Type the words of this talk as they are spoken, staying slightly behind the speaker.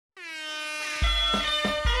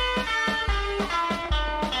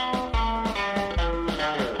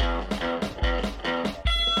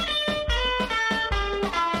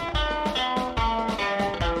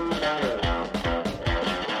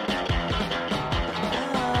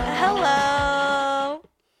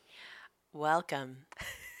Welcome.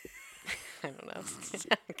 I don't know.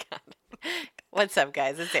 God. What's up,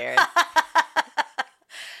 guys? It's Erin.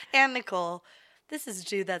 And Nicole. This is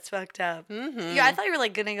Dude That's Fucked Up. Mm-hmm. Yeah, I thought you were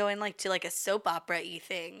like gonna go in like to like a soap opera-y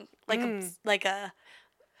thing, like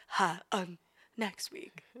next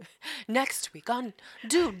week. Next week on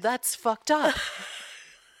Dude That's Fucked Up.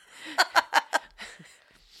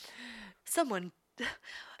 Someone,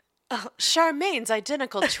 Charmaine's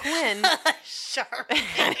identical twin Charmin.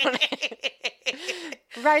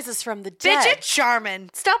 rises from the Bitch, dead. it's Charmin.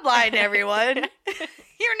 Stop lying to everyone.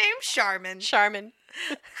 Your name's Charmin. Charmin.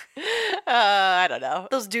 I don't know.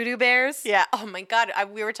 Those doo-doo bears. Yeah. Oh my God.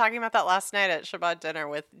 We were talking about that last night at Shabbat dinner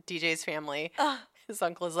with DJ's family. His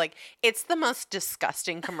uncle is like, it's the most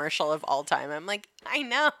disgusting commercial of all time. I'm like, I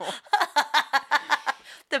know.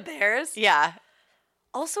 The bears. Yeah.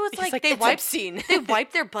 Also, it's He's like they it's wipe obscene. they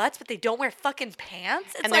wipe their butts, but they don't wear fucking pants.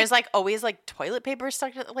 It's And there's like always like toilet paper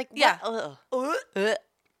stuck to like, Yeah. what? Ugh. Ugh.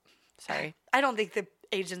 Sorry. I don't think the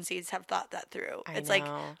agencies have thought that through. I It's like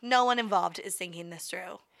know. no one involved is thinking this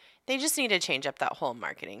through. They just need to change up that whole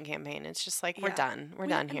marketing campaign. It's just like, we're Yeah. done. We're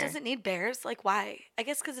done here. Does it need bears? Like, why? I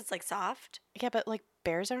guess because it's like soft. Yeah, but like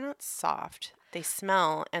bears are not soft. They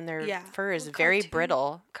smell and their Yeah. fur is Well, very cartoon-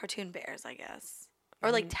 brittle. Cartoon bears, I guess.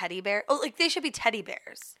 Or like teddy bear. Oh, like they should be teddy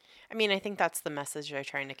bears. I mean, I think that's the message they're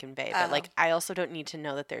trying to convey. Oh. But like, I also don't need to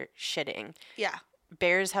know that they're shitting. Yeah.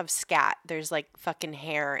 Bears have scat. There's like fucking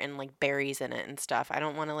hair and like berries in it and stuff. I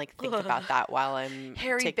don't want to like think about that while I'm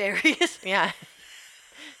Hairy berries. Yeah.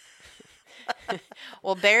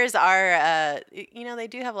 Well, bears are, they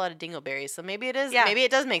do have a lot of dingleberries, so maybe it is. Yeah. Maybe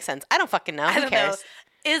it does make sense. I don't fucking know. I Who don't cares?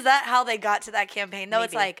 know. Is that how they got to that campaign? No,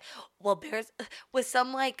 it's Maybe. like, well, bears with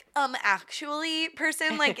some like actually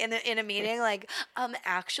person like in a meeting like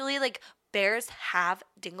actually like bears have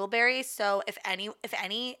dingleberries. So if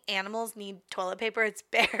any animals need toilet paper, it's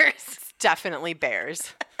bears. It's definitely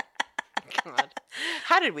bears. God,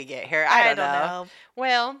 how did we get here? I don't know.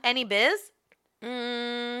 Well, Any biz?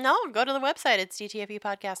 no. Go to the website. It's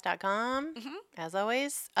dtfupodcast.com. Mhm. As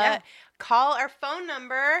always, Yeah. call our phone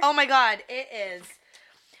number. Oh my God, it is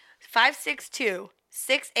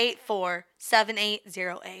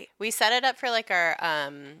 562-684-7808. We set it up for like our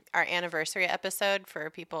anniversary episode for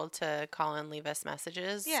people to call and leave us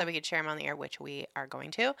messages, Yeah. so we could share them on the air, which we are going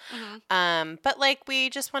to. Mhm. But like we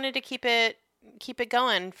just wanted to keep it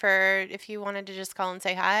going for if you wanted to just call and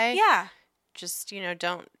say hi. Yeah. Just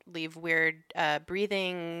don't leave weird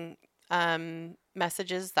breathing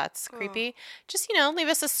messages. That's creepy. Just leave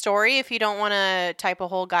us a story if you don't want to type a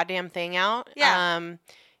whole goddamn thing out. Yeah.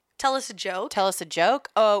 Tell us a joke. Tell us a joke.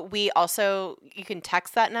 Oh, you can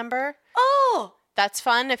text that number. Oh, That's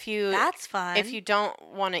fun. If you that's fun. don't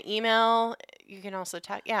want to email, you can also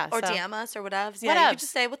text. Yeah. Or so, DM us or whatever. Yeah, you Whatevs. could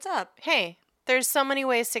just say, what's up? hey, there's so many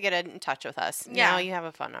ways to get in touch with us. Yeah. Now you have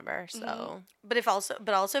a phone number. So But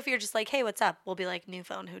also if you're just like, hey, what's up? We'll be like, new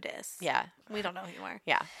phone, who dis? yeah. We don't know who you are.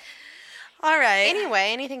 Yeah. All right.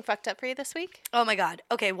 Anyway, anything fucked up for you this week? Oh my God.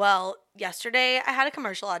 Okay, well, yesterday I had a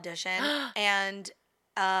commercial audition and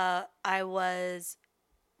I was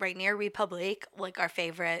right near Republique, like our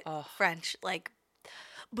favorite Oh. French, like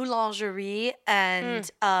boulangerie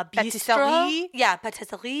and bistro. Patisserie? Yeah,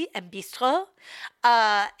 patisserie and bistro.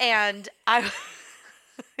 And I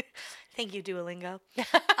thank you, Duolingo.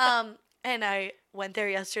 And I went there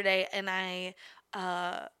yesterday and I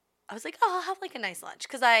was like, oh, I'll have like a nice lunch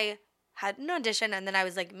because I had an audition and then I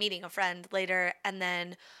was like meeting a friend later and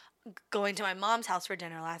then going to my mom's house for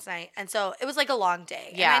dinner last night. And so it was like a long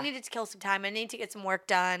day. Yeah. And I needed to kill some time. I needed to get some work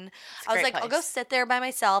done. It's a I was great like, I'll go place. sit there by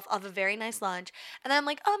myself. I'll have a very nice lunch. And then I'm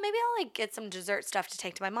like, oh, maybe I'll like get some dessert stuff to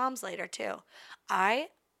take to my mom's later too. I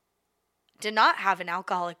did not have an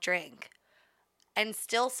alcoholic drink and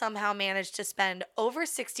still somehow managed to spend over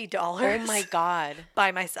 $60 Oh my God.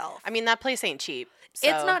 by myself. I mean, that place ain't cheap. It's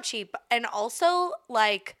so- not cheap. And also,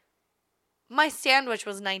 like, my sandwich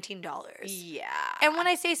was $19. Yeah. And when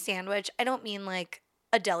I say sandwich, I don't mean like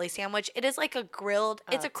a deli sandwich. It is like a grilled.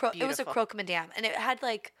 Oh, It was a beautiful. croque madame, and it had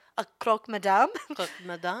like a croque madame, Cook,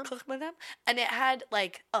 madame. croque madame, and it had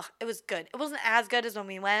like it was good. It wasn't as good as when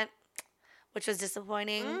we went, which was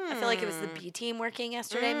disappointing. I feel like it was the B team working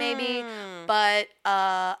yesterday, maybe. But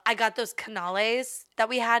I got those canales that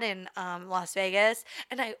we had in Las Vegas,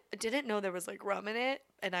 and I didn't know there was like rum in it,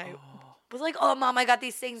 and I was like, "Oh, Mom, I got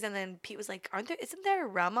these things," and then Pete was like, "Isn't there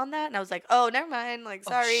rum on that?" And I was like, "Oh, never mind. Like,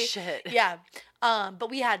 sorry." Oh, shit. Yeah. But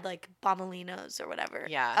we had like bombolinos or whatever.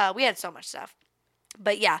 Yeah. We had so much stuff.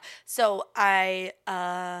 But yeah, so I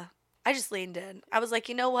I just leaned in. I was like,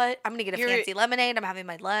 you know what? I'm gonna get a You're- fancy lemonade. I'm having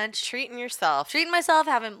my lunch. Treating yourself. Treating myself,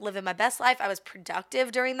 living my best life. I was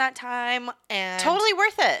productive during that time, and Totally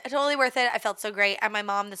worth it. totally worth it. I felt so great. And my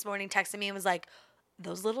mom this morning texted me and was like,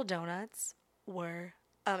 "Those little donuts were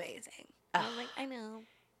amazing." And I was like, "I know."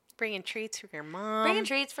 Bringing treats for your mom. Bringing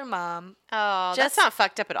treats for mom. Oh, that's Just- not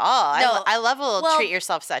fucked up at all. No. I love a little Well, treat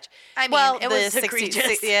yourself such. I mean, well, it was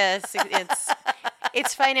egregious. Yes,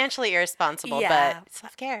 it's financially irresponsible, Yeah. but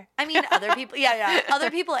self-care. I mean, other people. Yeah.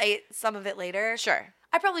 Other people ate some of it later. Sure.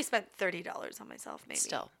 I probably spent $30 on myself, maybe.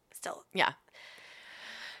 Still. Yeah.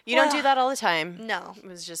 You don't do Well, that all the time. No. It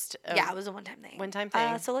was just Yeah, it was a one-time thing. one-time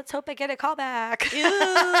thing. So let's hope I get a call back.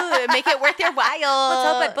 Ooh, make it worth your while. Let's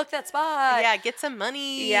hope I book that spot. Yeah, get some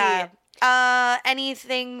money. Yeah.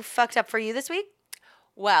 Anything fucked up for you this week?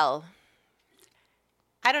 Well,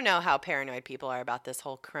 I don't know how paranoid people are about this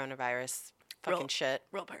whole coronavirus fucking shit.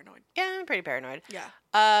 Real paranoid. Yeah, I'm pretty paranoid.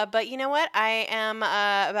 Yeah. But you know what? I am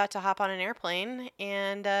about to hop on an airplane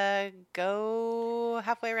and go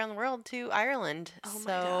halfway around the world to Ireland. Oh my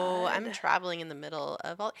so I'm God. traveling in the middle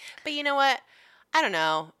of all. But you know what? I don't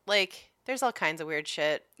know. Like, there's all kinds of weird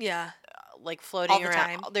shit Yeah. like floating All the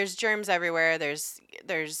around. time. There's germs everywhere.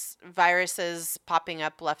 There's viruses popping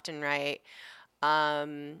up left and right.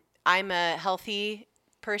 I'm a healthy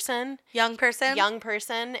person. Young person? Young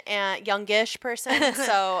person and youngish person,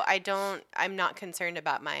 so I'm not concerned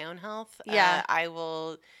about my own health. Yeah. I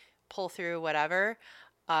will pull through whatever.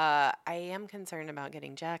 I am concerned about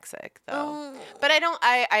getting Jack sick though, but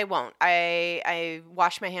I won't. I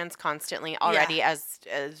wash my hands constantly already as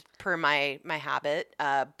per my habit.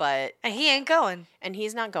 But And he ain't going. and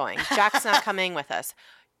he's not going. Jack's not coming with us.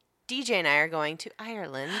 DJ and I are going to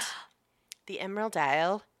Ireland, the Emerald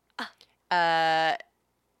Isle.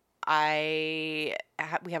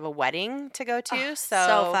 We have a wedding to go to,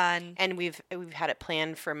 So fun. and we've had it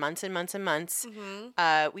planned for months and months and months.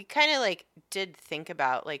 Mm-hmm. We kind of like did think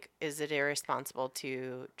about like, is it irresponsible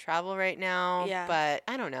to travel right now? Yeah. But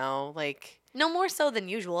I don't know. Like, No more so than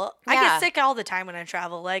usual. I Yeah. get sick all the time when I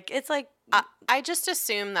travel. Like, it's like, I just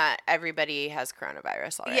assume that everybody has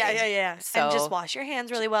coronavirus already. yeah. So And just wash your hands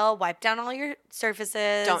really well. Wipe down all your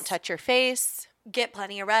surfaces. don't touch your face. Get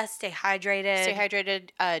plenty of rest. Stay hydrated. Stay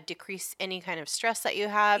hydrated. Decrease any kind of stress that you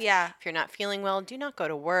have. Yeah. If you're not feeling well, do not go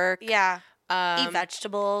to work. Yeah. Um, Eat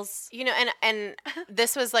vegetables. You know, and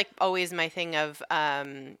this was like always my thing of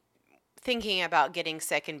thinking about getting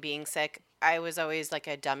sick and being sick. I was always like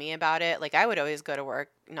a dummy about it. Like I would always go to work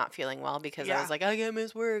not feeling well because I Yeah. was like, I can't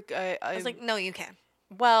miss work. I was like, no, you can.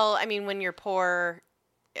 well, I mean, when you're poor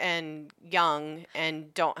and young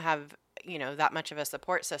and don't have, that much of a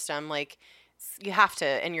support system, like you have to,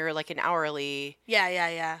 and you're like an hourly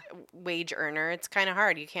Yeah. wage earner, it's kind of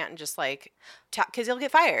hard. You can't just like, because you'll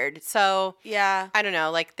get fired. So Yeah. I don't know.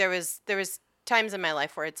 Like there was times in my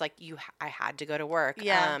life where it's like I had to go to work.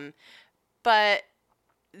 Yeah. But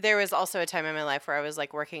there was also a time in my life where I was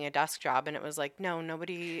like working a desk job, and it was like, no,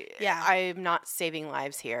 nobody. Yeah. I'm not saving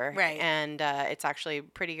lives here. Right. And it's actually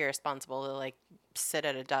pretty irresponsible to like sit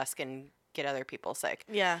at a desk and get other people sick.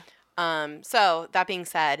 Yeah. So that being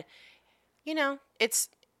said,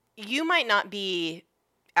 you might not be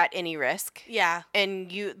at any risk. Yeah. And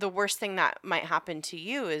the worst thing that might happen to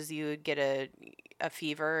you is you would get a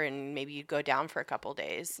fever and maybe you'd go down for a couple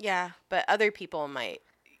days. Yeah. But other people might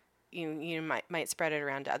might spread it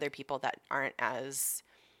around to other people that aren't as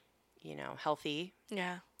healthy,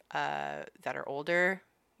 Yeah. that are older,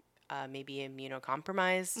 maybe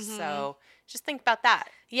immunocompromised. Mhm. So just think about that.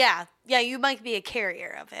 Yeah. Yeah. You might be a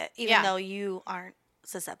carrier of it, even Yeah. though you aren't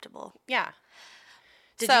susceptible. Yeah.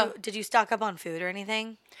 Did you stock up on food or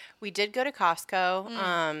anything? We did go to Costco.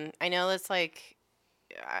 Mm. I know it's like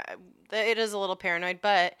it is a little paranoid,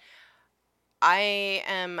 but I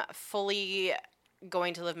am fully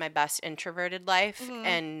going to live my best introverted life Mhm.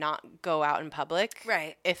 and not go out in public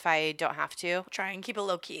Right. if I don't have to. Try and keep it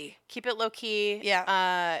low key. Keep it low key.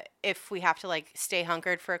 Yeah. If we have to like stay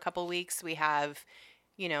hunkered for a couple weeks, we have,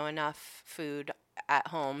 enough food at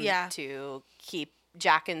home Yeah. to keep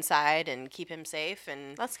Jack inside and keep him safe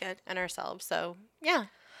and That's good. ourselves. So yeah.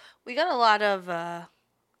 We got a lot of.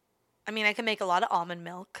 I can make a lot of almond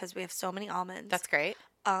milk because we have so many almonds. That's great.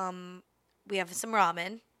 We have some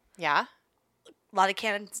ramen. Yeah. A lot of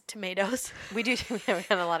canned tomatoes. We do. We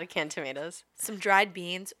have a lot of canned tomatoes. Some dried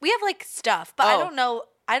beans. We have like stuff, but I Oh. don't know.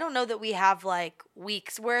 I don't know that we have like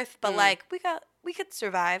weeks worth, but like we could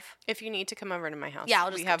survive. If you need to come over to my house, Yeah, I'll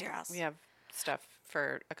just we come have to your house. we have stuff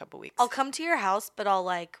for a couple weeks. I'll come to your house, but I'll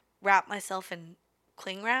like wrap myself in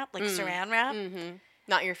cling wrap, like saran wrap. Mm-hmm.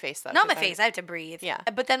 Not your face, though. Not my 'cause face. I have to breathe. Yeah.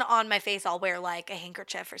 But then on my face, I'll wear like a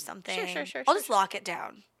handkerchief or something. Sure, I'll sure, just lock it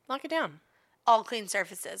down. Lock it down. All clean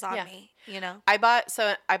surfaces on Yeah. me, you know? I bought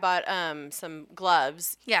some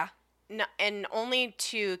gloves. Yeah. No, and only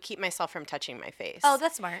to keep myself from touching my face. Oh,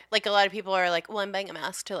 that's smart. Like, a lot of people are like, well, I'm buying a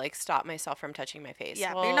mask to, like, stop myself from touching my face.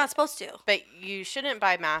 Yeah, well, but you're not supposed to. But you shouldn't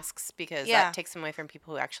buy masks because that takes them away from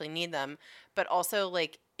people who actually need them. But also,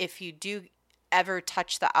 like, if you do ever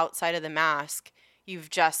touch the outside of the mask, you've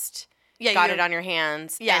just got it on your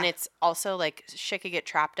hands. Yeah. And it's also, like, shit could get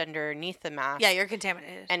trapped underneath the mask. Yeah, you're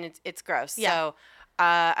contaminated. And it's gross. Yeah. So,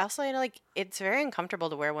 also, like, it's very uncomfortable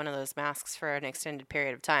to wear one of those masks for an extended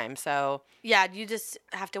period of time. So yeah, you just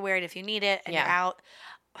have to wear it if you need it and you're out.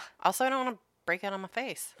 Also, I don't want to break out on my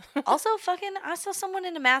face. Also, I saw someone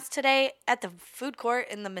in a mask today at the food court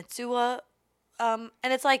in the Mitsuwa, and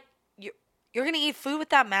it's like, you're gonna eat food with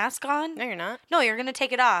that mask on? No, you're not. No, you're gonna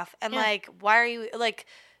take it off. And like, why are you like,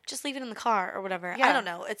 just leave it in the car or whatever? Yeah. I don't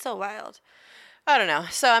know. It's so wild. I don't know.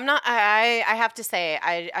 So I'm not. I have to say,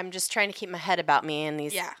 I'm just trying to keep my head about me in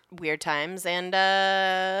these weird times, and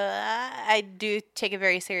I do take it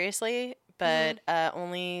very seriously, but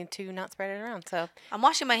only to not spread it around. So I'm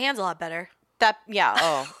washing my hands a lot better.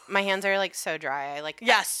 My hands are like so dry.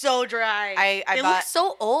 So dry. They look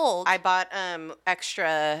so old. I bought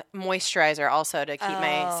extra moisturizer also to keep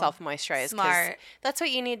myself moisturized. Smart. That's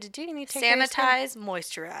what you need to do. You need to take sanitize,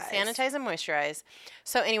 moisturize. Sanitize and moisturize.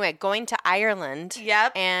 So anyway, going to Ireland.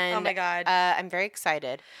 Yep. And oh my God. I'm very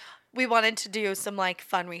excited. We wanted to do some like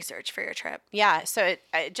fun research for your trip. Yeah. So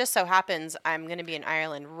it just so happens I'm going to be in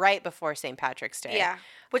Ireland right before St. Patrick's Day. Yeah.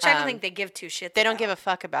 Which I don't think they give two shits They about. don't give a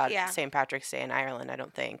fuck about St. Patrick's Day in Ireland, I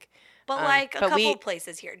don't think. But like a couple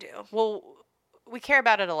places here do. Well, we care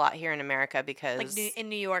about it a lot here in America because... Like in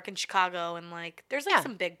New York and Chicago and like, there's like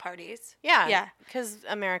some big parties. Yeah. Yeah. Because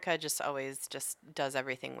America just always just does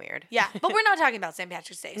everything weird. Yeah. But we're not talking about St.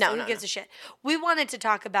 Patrick's Day. So who gives a shit? We wanted to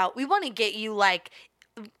talk about, we want to get you like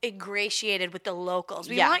ingratiated with the locals.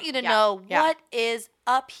 We want you to know what is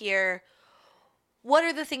up here. What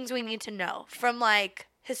are the things we need to know from like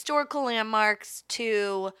historical landmarks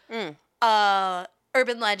to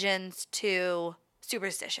urban legends to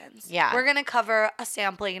superstitions. Yeah. We're going to cover a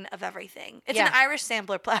sampling of everything. It's an Irish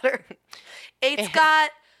sampler platter. It's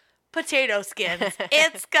got potato skins.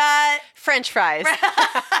 It's got French fries.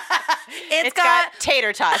 it's got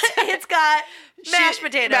tater tots. It's got mashed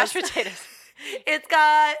potatoes. Mashed potatoes. It's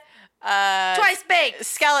got twice baked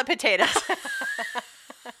scallop potatoes.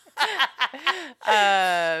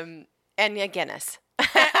 And Guinness.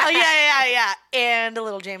 yeah. And a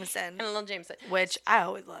little Jameson. Which I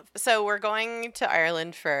always love. So we're going to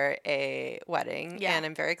Ireland for a wedding. Yeah. And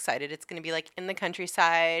I'm very excited. It's going to be like in the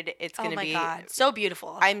countryside. It's going to be... Oh my God. So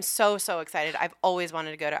beautiful. I'm so excited. I've always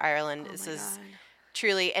wanted to go to Ireland. This is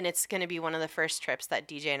truly... And it's going to be one of the first trips that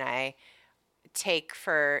DJ and I take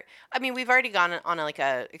for... I mean, we've already gone on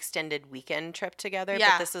a extended weekend trip together.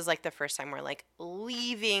 Yeah. But this is like the first time we're like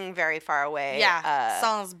leaving very far away. Yeah.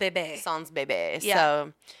 Sans bébé. Yeah.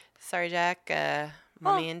 So, sorry, Jack.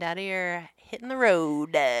 Mommy and Daddy are hitting the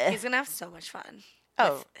road. He's going to have so much fun.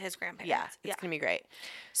 With his grandparents. Yeah. It's going to be great.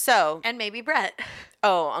 So... And maybe Brett.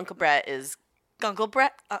 Oh, Uncle Brett is... Uncle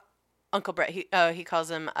Brett? Uncle Brett. He calls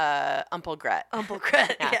him Uncle Gret. Uncle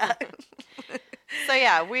Gret, yeah. So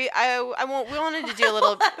yeah, we wanted to do a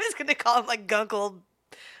little... I was going to call him like Gunkle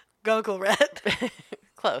Ret.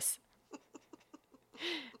 Close.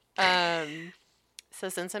 So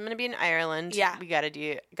since I'm going to be in Ireland, we got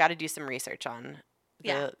to do some research on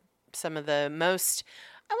some of the most,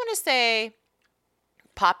 I want to say,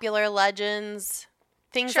 popular legends,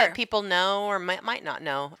 things that people know or might not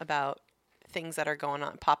know about things that are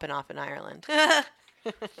popping off in Ireland.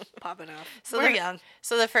 Popping off. So we're young.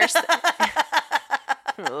 So the first...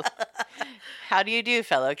 How do you do,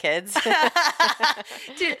 fellow kids?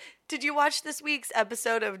 Did you watch this week's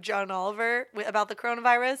episode of John Oliver about the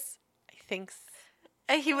coronavirus? I think so.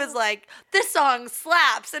 And he was like, "This song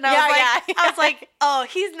slaps," and I was like, "Oh,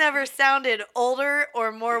 he's never sounded older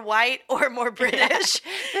or more white or more British.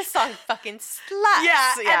 This song fucking slaps."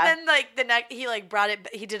 Yeah. And then like the next, he like brought it.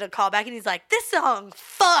 He did a callback, and he's like, "This song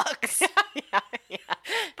fucks." yeah.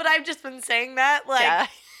 But I've just been saying that like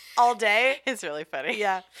all day. It's really funny.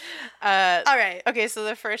 Yeah. All right. Okay, so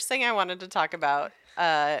the first thing I wanted to talk about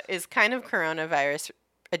is kind of coronavirus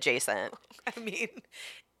adjacent. I mean,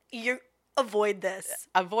 you avoid this.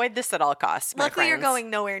 Avoid this at all costs. Luckily, you're going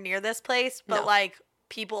nowhere near this place, but like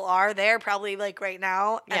people are there probably like right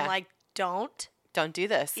now, and like don't do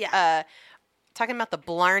this. Yeah. Talking about the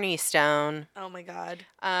Blarney Stone. Oh my God.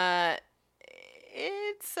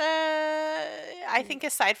 It's I think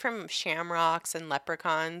aside from shamrocks and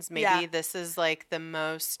leprechauns, maybe this is like the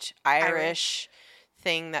most Irish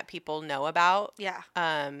thing that people know about. Yeah.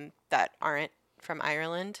 That aren't from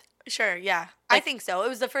Ireland. Sure, yeah. I think so. It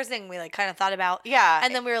was the first thing we like kind of thought about. Yeah.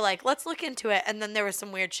 And then we were like, let's look into it. And then there was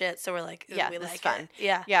some weird shit, so we're like, ooh, we like fun. it.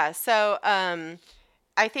 Yeah. Yeah. So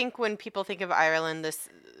I think when people think of Ireland,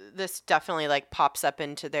 this definitely like pops up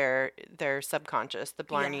into their subconscious, the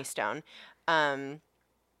Blarney Stone.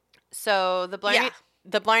 So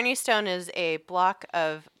the Blarney Stone is a block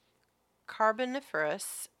of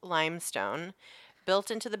Carboniferous limestone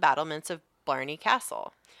built into the battlements of Blarney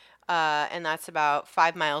Castle. And that's about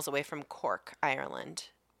 5 miles away from Cork, Ireland.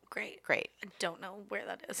 Great. I don't know where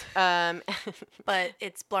that is. But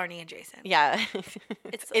it's Blarney adjacent. Yeah.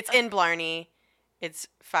 It's in Blarney. It's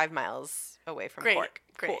 5 miles away from Cork.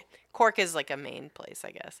 Great. Cork is like a main place,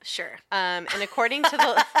 I guess. Sure. And according to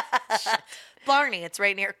the... Blarney, it's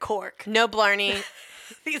right near Cork. No Blarney.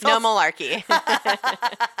 No malarkey.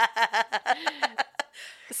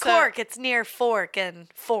 Cork, it's near Fork and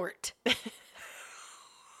Fort.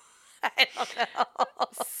 I don't know.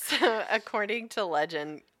 So, according to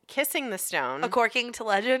legend, kissing the stone... According to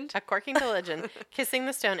legend, kissing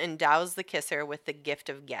the stone endows the kisser with the gift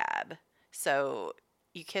of gab. So,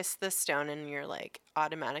 you kiss the stone and you're, like,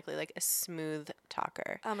 automatically, like, a smooth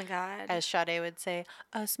talker. oh my God. As Sade would say,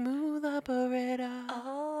 a smooth operator.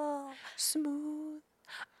 Oh. Smooth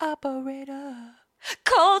operator.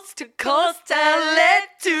 Coast to coast, LA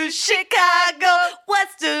to Chicago,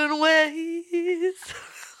 Western ways.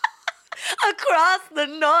 Across the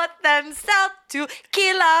north and south to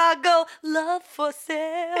Key Largo, love for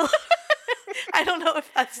sale. I don't know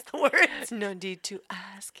if that's the words. No need to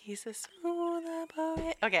ask, he's a smooth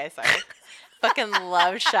operator. Okay, sorry. Fucking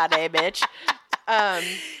love Sade, bitch.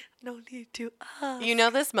 No need to ask. You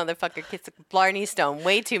know this motherfucker kissed Blarney Stone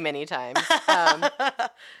way too many times.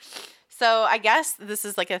 So I guess this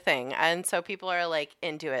is like a thing. And so people are like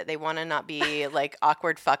into it. They want to not be like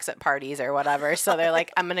awkward fucks at parties or whatever. So they're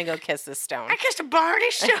like, I'm going to go kiss this stone. I kissed a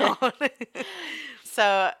Blarney Stone.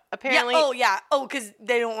 So apparently. Oh, because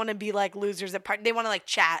they don't want to be like losers at parties. They want to like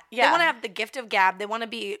chat. Yeah. They want to have the gift of gab. They want to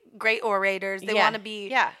be great orators. They want to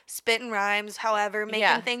be spitting rhymes, however,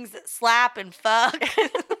 making things that slap and fuck.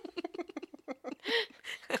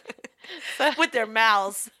 With their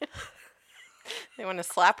mouths. They want to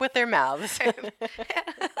slap with their mouths.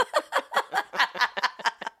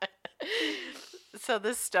 So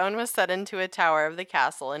this stone was set into a tower of the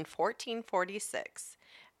castle in 1446,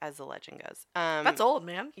 as the legend goes. That's old,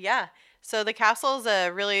 man. Yeah. So the castle is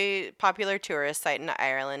a really popular tourist site in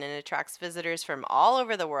Ireland and attracts visitors from all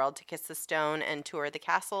over the world to kiss the stone and tour the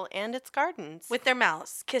castle and its gardens. With their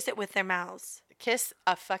mouths. Kiss it with their mouths. Kiss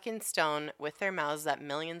a fucking stone with their mouths that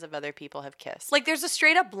millions of other people have kissed. Like there's a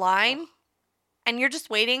straight up line. And you're just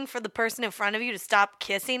waiting for the person in front of you to stop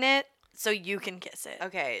kissing it so you can kiss it.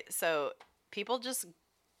 Okay, so people just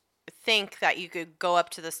think that you could go up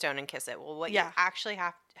to the stone and kiss it. Well, what you actually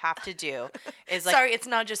have to do is like... Sorry, it's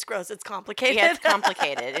not just gross. It's complicated. Yeah, it's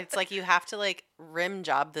complicated. It's like you have to like rim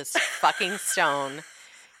job this fucking stone.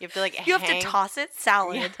 You have to like You have to toss it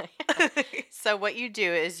salad. Yeah. So what you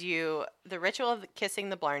do is the ritual of kissing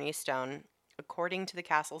the Blarney Stone, according to the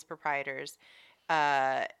castle's proprietors,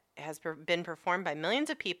 has been performed by millions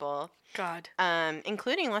of people. God.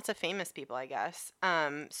 Including lots of famous people, I guess.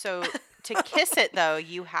 So to kiss it, though,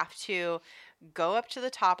 you have to go up to the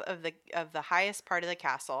top of the highest part of the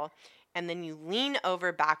castle, and then you lean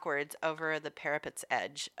over backwards over the parapet's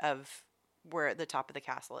edge of where the top of the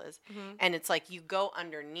castle is. Mm-hmm. And it's like you go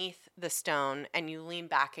underneath the stone, and you lean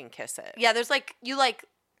back and kiss it. Yeah, there's like, you like...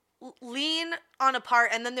 lean on a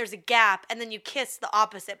part, and then there's a gap, and then you kiss the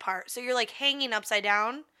opposite part. So you're like hanging upside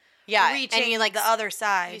down. Yeah, reaching and you like the other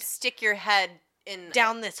side. You stick your head in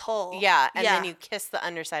down this hole. Yeah, and then you kiss the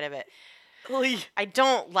underside of it. I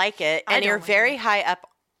don't like it, and you're very high up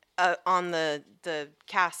on the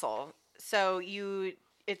castle. So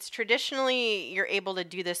it's traditionally you're able to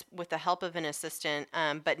do this with the help of an assistant,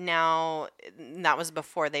 but now that was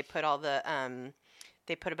before they put all the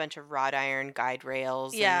they put a bunch of wrought iron guide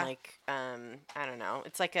rails and like I don't know.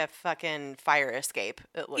 It's like a fucking fire escape.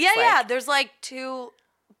 It looks like. Yeah. There's like 2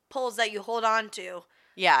 poles that you hold on to.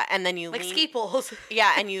 Yeah, and then you like ski poles.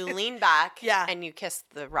 Yeah, and you lean back. Yeah. And you kiss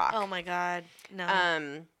the rock. Oh my God,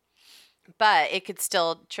 no. But it could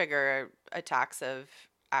still trigger attacks of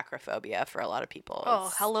acrophobia for a lot of people.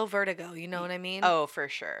 Oh, hello vertigo. You know what I mean? Oh, for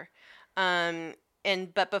sure.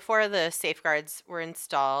 But before the safeguards were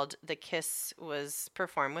installed, the kiss was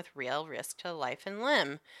performed with real risk to life and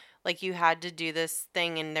limb. Like you had to do this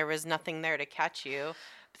thing, and there was nothing there to catch you,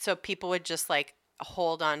 so people would just like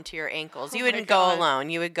hold on to your ankles. You wouldn't go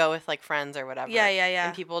alone. You would go with like friends or whatever. Yeah.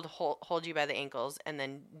 And people would hold you by the ankles and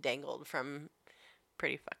then dangled from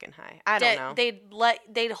pretty fucking high. I don't know.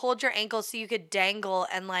 They'd hold your ankles so you could dangle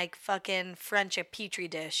and like fucking French a petri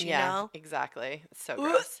dish, you know? Exactly. It's so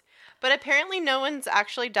gross. But apparently no one's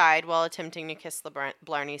actually died while attempting to kiss the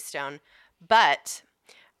Blarney Stone. But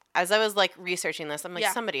as I was like researching this, I'm like,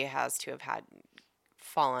 somebody has to have had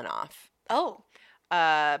fallen off. Oh.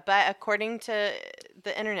 But according to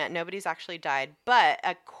the internet, nobody's actually died. But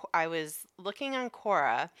I was looking on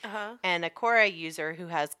Quora, and a Quora user who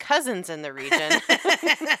has cousins in the region.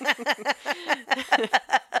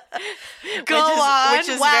 Go on. Which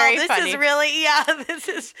is wow, very this funny. is really, this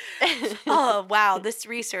is, oh, wow. This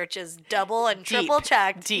research is double and triple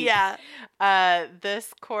checked. Deep. Yeah.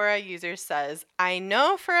 This Quora user says, I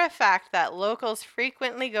know for a fact that locals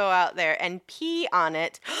frequently go out there and pee on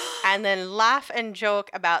it and then laugh and joke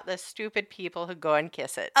about the stupid people who go and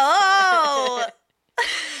kiss it. Oh.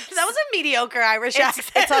 That was a mediocre Irish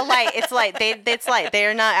accent. It's light. It's light. They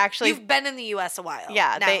are not actually. You've been in the U.S. a while.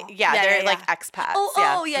 Yeah, now. They're like expats.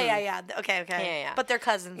 Oh, yeah. Okay. Yeah. But their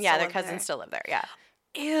cousins. Yeah, their cousins still live there. Yeah.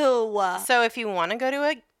 Ew. So if you want to go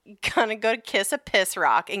to kiss a piss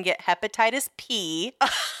rock and get hepatitis P,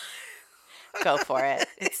 go for it.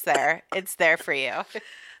 It's there. It's there for you.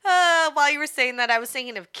 While you were saying that, I was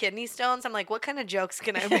thinking of kidney stones. I'm like, what kind of jokes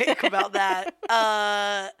can I make about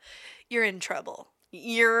that? You're in trouble.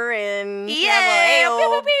 You're in trouble. Yeah.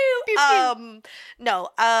 Pew, pew, pew. No.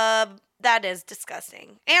 That is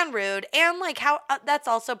disgusting and rude, and like how that's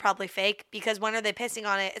also probably fake because when are they pissing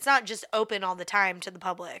on it? It's not just open all the time to the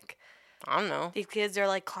public. I don't know. These kids are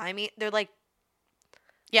like climbing. They're like,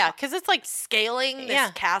 because it's like scaling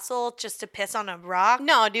this castle just to piss on a rock.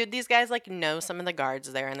 No, dude, these guys like know some of the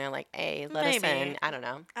guards there, and they're like, "Hey, let us in." I don't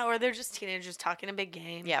know. Or they're just teenagers talking a big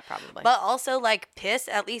game. Yeah, probably. But also, like, piss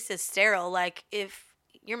at least is sterile. Like, if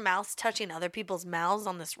your mouth's touching other people's mouths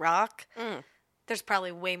on this rock, there's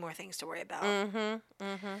probably way more things to worry about.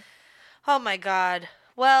 Oh my God.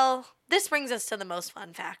 Well, this brings us to the most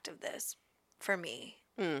fun fact of this for me.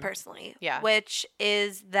 Personally, which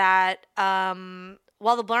is that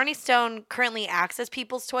while the Blarney Stone currently acts as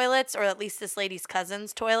people's toilets, or at least this lady's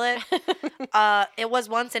cousin's toilet, it was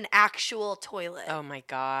once an actual toilet. Oh my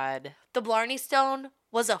God. The Blarney Stone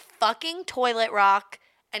was a fucking toilet rock,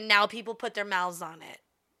 and now people put their mouths on it.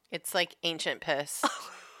 It's like ancient piss.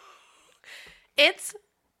 It's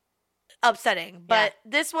upsetting, but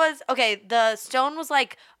this was, okay, the stone was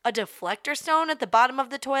like a deflector stone at the bottom of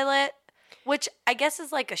the toilet, which I guess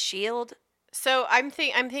is like a shield. So I'm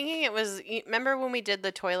thinking it was. Remember when we did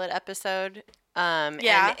the toilet episode? And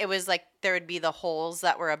it was like there would be the holes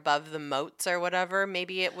that were above the moats or whatever.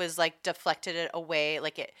 Maybe it was like deflected it away,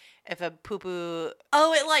 like it if a poo poo.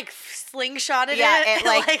 Oh, it like slingshotted it. Yeah, it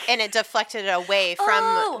like and it deflected it away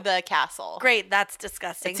from the castle. Great, that's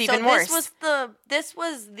disgusting. It's even worse. This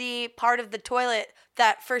was the part of the toilet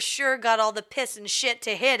that for sure got all the piss and shit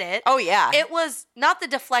to hit it. Oh yeah, it was not the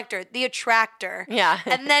deflector, the attractor. Yeah,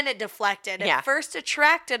 and then it deflected. It first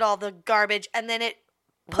attracted all the garbage, and then it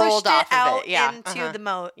rolled pushed off it out of it. into the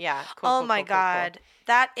moat. Yeah. Cool, my God. Cool.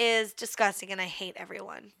 That is disgusting, and I hate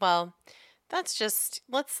everyone. Well, that's just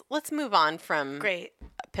let's move on from great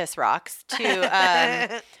piss rocks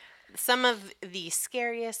to some of the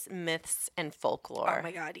scariest myths and folklore oh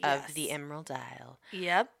my God, of the Emerald Isle.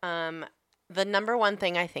 Yep. The number one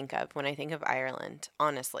thing I think of when I think of Ireland,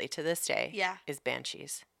 honestly, to this day, is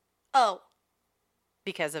banshees. Oh.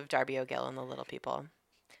 Because of Darby O'Gill and the Little People.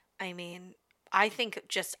 I mean, I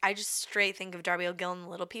just straight think of Darby O'Gill and the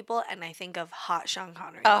Little People, and I think of hot Sean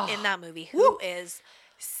Connery in that movie, who is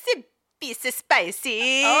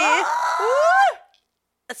spicy. Oh,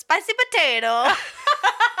 a spicy potato.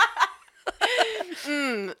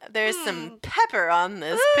 There's some pepper on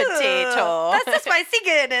this potato. That's the spicy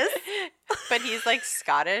goodness. But he's like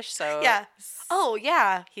Scottish, so yeah. Oh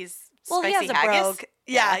yeah, he's spicy he has a haggis. brogue.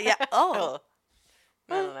 Yeah. Oh.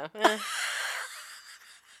 I don't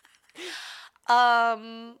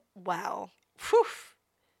know. Wow. Whew.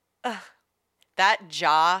 That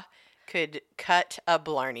jaw could cut a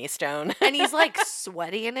Blarney Stone. And he's like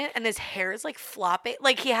sweaty in it, and his hair is like flopping.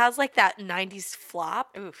 Like he has like that 90s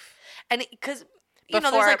flop. Oof. And because there's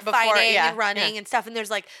like fighting and running and stuff, and there's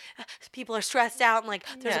like people are stressed out, and like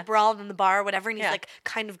there's a brawl in the bar or whatever, and he's like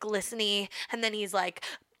kind of glistening, and then he's like,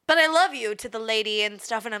 "But I love you" to the lady and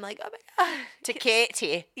stuff, and I'm like, "Oh my God." To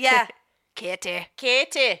Katie. Yeah. Katie.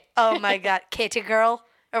 Oh my God. Katie girl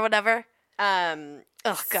or whatever. Oh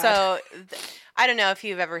God. So I don't know if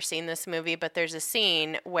you've ever seen this movie, but there's a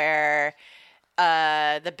scene where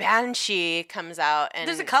the banshee comes out, and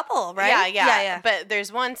there's a couple, right? Yeah. But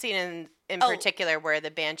there's one scene in particular where the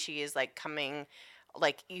banshee is like coming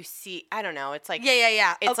like you see, I don't know. It's like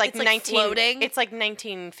Yeah. It's like floating. It's like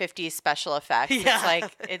 1950s special effects. Yeah.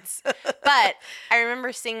 But I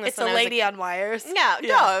remember seeing this. It's a lady on wires.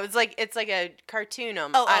 No, it's like a cartoon. I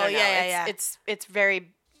don't know. Yeah. It's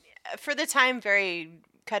very, for the time, very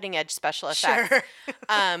cutting edge special effects. Sure.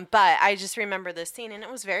 But I just remember this scene, and it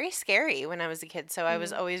was very scary when I was a kid. So I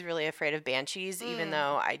was always really afraid of banshees, even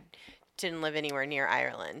though I didn't live anywhere near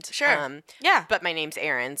Ireland. Sure. Yeah. But my name's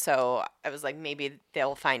Erin, so I was like, maybe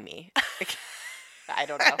they'll find me. I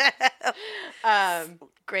don't know.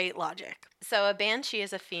 Great logic. So a banshee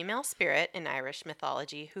is a female spirit in Irish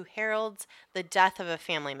mythology who heralds the death of a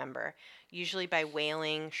family member, usually by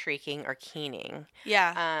wailing, shrieking, or keening.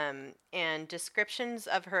 Yeah. And descriptions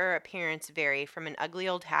of her appearance vary from an ugly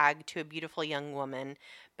old hag to a beautiful young woman,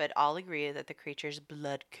 but all agree that the creature's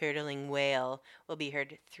blood-curdling wail will be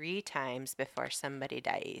heard 3 times before somebody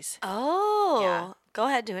dies. Oh. Yeah. Go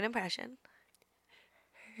ahead, do an impression.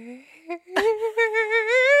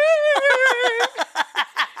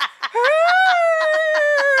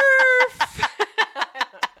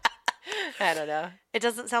 I don't know. It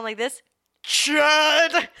doesn't sound like this.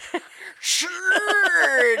 Chud!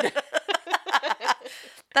 Churd!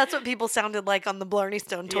 That's what people sounded like on the Blarney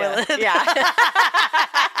Stone toilet. Yeah.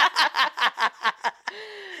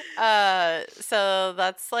 So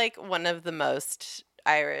that's like one of the most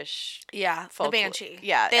Irish. Yeah, the banshee.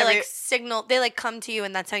 Yeah. They like signal, they like come to you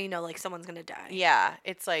and that's how you know like someone's going to die. Yeah.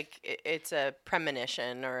 It's like, it's a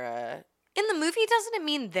premonition or a. In the movie, doesn't it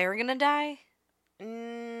mean they're going to die?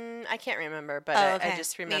 I can't remember, but okay. I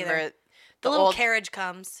just remember the little carriage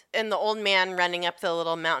comes. And the old man running up the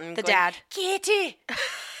little mountain. The going, dad. Katie!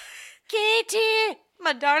 Katie!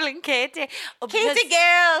 My darling Katie. Oh, Katie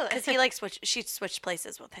girl! Because he like she switched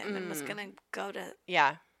places with him and was going to go to.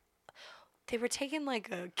 Yeah. They were taking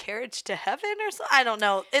like a carriage to heaven or something. I don't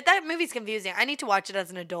know. That movie's confusing. I need to watch it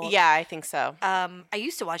as an adult. Yeah, I think so. I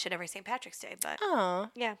used to watch it every St. Patrick's Day, but. Oh.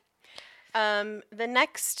 Yeah. The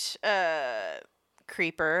next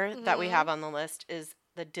creeper that we have on the list is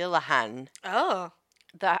the Dillahan. Oh.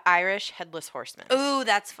 The Irish headless horseman. Ooh,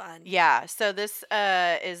 that's fun. Yeah. So this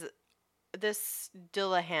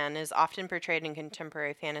Dillahan is often portrayed in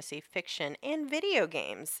contemporary fantasy fiction and video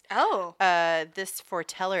games. Oh. This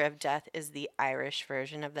foreteller of death is the Irish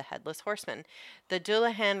version of the headless horseman. The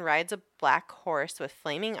Dillahan rides a black horse with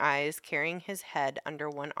flaming eyes, carrying his head under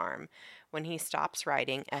one arm. When he stops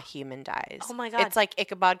riding, a human dies. Oh my God. It's like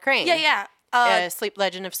Ichabod Crane. Yeah.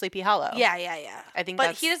 Legend of Sleepy Hollow. Yeah. I think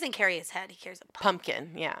but he doesn't carry his head. He carries a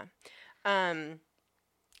pumpkin. Yeah.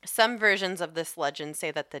 Some versions of this legend say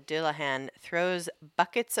that the Dillahan throws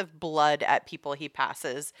buckets of blood at people he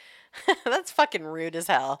passes. That's fucking rude as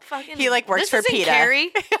hell. He like works for PETA.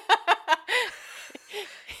 Carrie.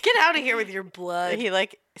 Get out of here with your blood. He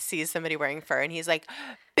like sees somebody wearing fur and he's like,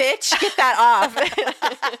 "Bitch, get that off."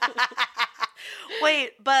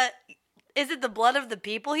 Wait, but is it the blood of the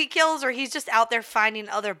people he kills, or he's just out there finding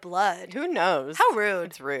other blood? Who knows? How rude.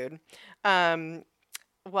 It's rude.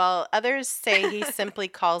 Well, others say he simply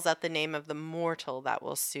calls out the name of the mortal that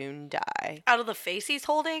will soon die. Out of the face he's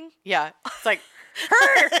holding? Yeah. It's like,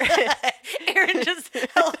 her! Erin just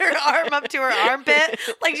held her arm up to her armpit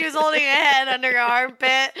like she was holding a head under her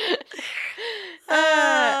armpit.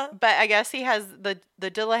 But I guess he has, the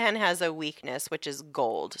Dillahan has a weakness, which is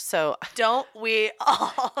gold. So don't we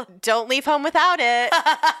all? Don't leave home without it.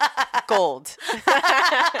 Gold.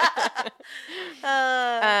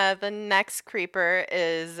 The next creeper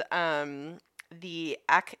is the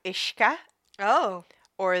Akishka. Oh.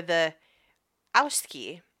 Or the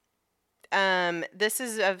Auski. This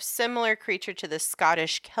is a similar creature to the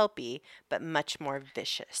Scottish Kelpie, but much more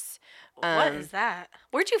vicious. What is that?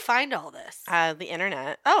 Where'd you find all this? The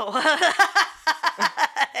internet. Oh.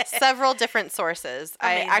 Several different sources.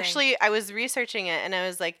 Amazing. I was researching it and I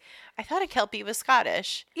was like, I thought a Kelpie was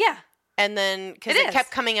Scottish. Yeah. And then, because it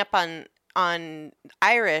kept coming up on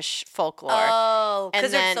Irish folklore. Oh,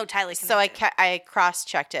 because they're so tightly connected. So I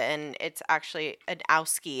cross-checked it, and it's actually an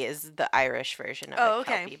Auski is the Irish version of a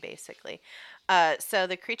Kelpie, basically. So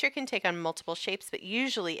the creature can take on multiple shapes, but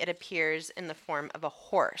usually it appears in the form of a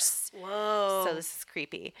horse. Whoa. So this is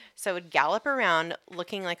creepy. So it would gallop around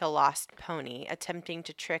looking like a lost pony, attempting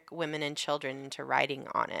to trick women and children into riding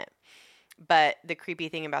on it. But the creepy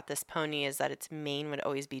thing about this pony is that its mane would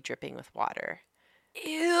always be dripping with water. Ew.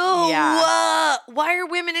 Yeah. Why are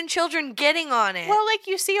women and children getting on it? Well, like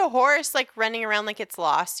you see a horse like running around like it's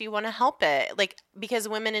lost, you want to help it. Like because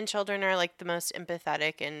women and children are like the most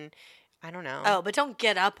empathetic and I don't know. Oh, but don't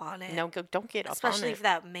get up on it. No, don't get up on it. Especially if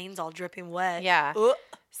that mane's all dripping wet. Yeah.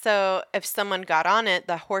 So if someone got on it,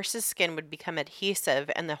 the horse's skin would become adhesive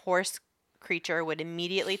and the horse creature would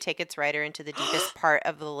immediately take its rider into the deepest part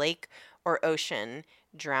of the lake or ocean,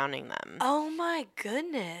 drowning them. Oh my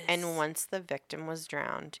goodness. And once the victim was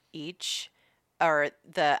drowned, the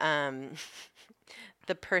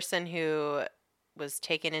person who was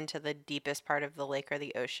taken into the deepest part of the lake or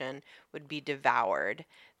the ocean would be devoured.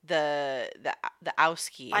 The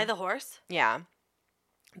Auski. By the horse? Yeah.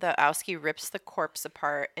 The Auski rips the corpse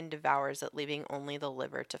apart and devours it, leaving only the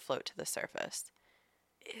liver to float to the surface.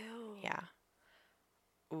 Ew. Yeah.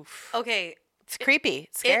 Oof. Okay. It's creepy.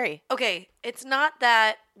 It's scary. It's not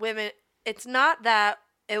that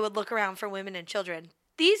it would look around for women and children.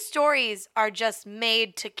 These stories are just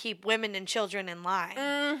made to keep women and children in line.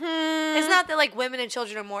 Mm-hmm. It's not that like women and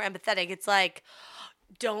children are more empathetic. It's like,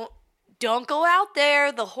 don't go out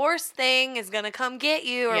there. The horse thing is gonna come get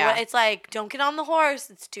you. Or Yeah. it's like, don't get on the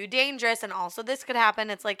horse. It's too dangerous. And also this could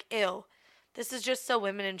happen. It's like, ew. This is just so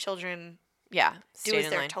women and children Yeah. do Stay as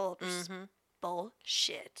in they're line. told. Which is Mm-hmm.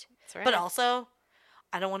 bullshit. That's right. But also,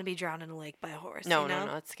 I don't want to be drowned in a lake by a horse. No, you know?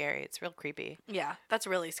 no, it's scary. It's real creepy. Yeah, that's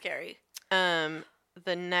really scary.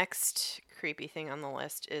 The next creepy thing on the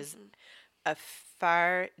list is a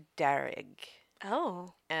fardarig.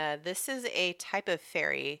 Oh. This is a type of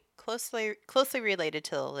fairy closely related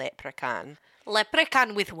to the leprechaun.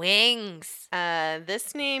 Leprechaun with wings.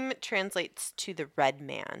 This name translates to the red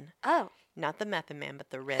man. Oh. Not the Method Man, but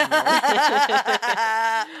the red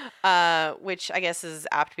man. Which I guess is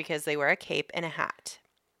apt because they wear a cape and a hat.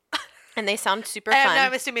 And they sound super fun.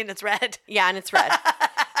 I'm assuming it's red. Yeah, and it's red.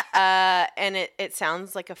 And it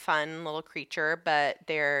sounds like a fun little creature, but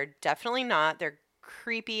they're definitely not. They're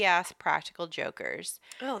creepy ass practical jokers.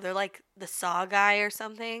 Oh, they're like the Saw guy or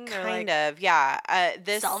something. They're Kind like, of, yeah.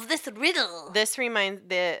 solve this riddle. This reminds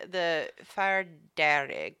the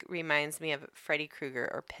Fardarig reminds me of Freddy Krueger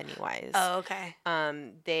or Pennywise. Oh, okay.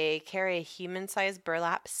 They carry a human-sized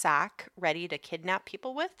burlap sack ready to kidnap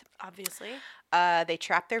people with. Obviously. They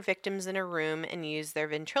trap their victims in a room and use their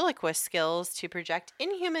ventriloquist skills to project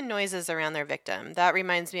inhuman noises around their victim. That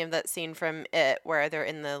reminds me of that scene from It where they're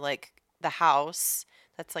in the house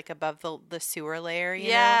that's like above the sewer layer,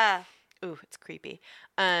 you know? Ooh, it's creepy.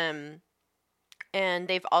 And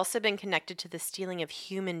they've also been connected to the stealing of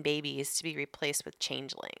human babies to be replaced with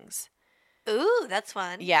changelings. Ooh, that's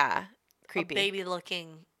fun. Yeah, creepy. A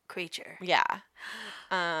baby-looking creature. Yeah.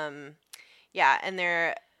 Yeah, and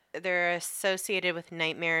they're associated with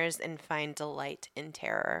nightmares and find delight in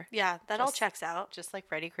terror. Yeah, that all checks out. Just like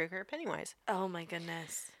Freddy Krueger or Pennywise. Oh my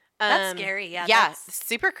goodness. That's scary. Yeah. Yeah, That's,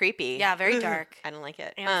 super creepy. yeah, very dark. I don't like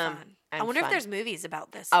it. And fun. I wonder if there's movies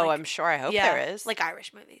about this. Oh, like, I'm sure. I hope there is. Like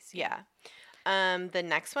Irish movies. Yeah. The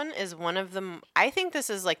next one is one of them. I think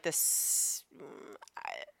this is like this.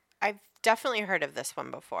 I've definitely heard of this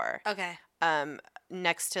one before. Okay.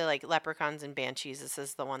 Next to like leprechauns and banshees, this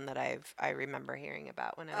is the one that I remember hearing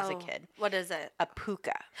about when I was a kid. What is it? A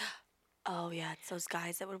puka. Oh yeah, it's those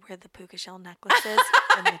guys that would wear the puka shell necklaces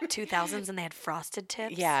in the 2000s, and they had frosted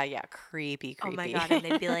tips. Yeah, creepy. Oh my god, and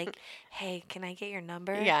they'd be like, "Hey, can I get your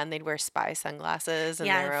number?" Yeah, and they'd wear spy sunglasses, and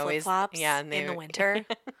yeah, they were and always flip-flops and in the winter.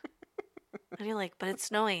 And you're like, "But it's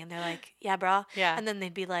snowing," and they're like, "Yeah, bro." Yeah. And then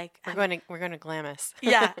they'd be like, we're going to Glamis.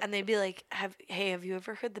 yeah, and they'd be like, have you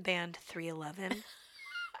ever heard the band 311?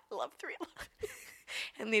 I love 311.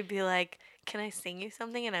 And they'd be like, "Can I sing you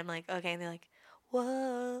something?" And I'm like, "Okay." And they're like,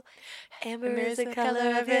 "Whoa, amber is the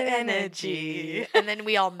color of your energy." And then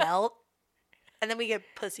we all melt. And then we get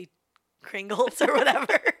pussy Kringles or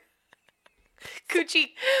whatever.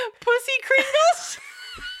 Coochie Pussy Kringles?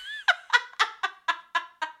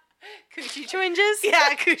 Coochie twinges?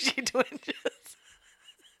 Yeah, coochie twinges.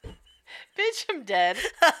 Bitch, I'm dead. Pussy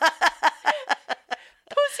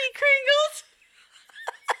Kringles?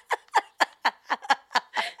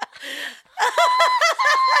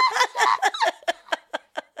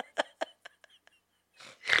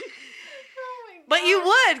 But you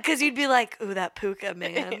would, because you'd be like, "Ooh, that puka,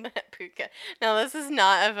 man." Puka. No, this is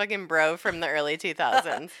not a fucking bro from the early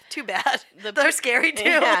 2000s. Too bad. They're scary too.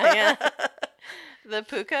 Yeah. The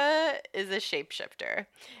puka is a shapeshifter.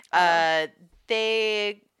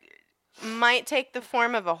 They might take the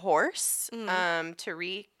form of a horse to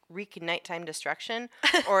wreak nighttime destruction,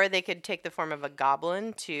 or they could take the form of a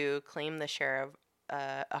goblin to claim the share of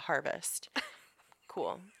a harvest.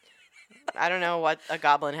 Cool. I don't know what a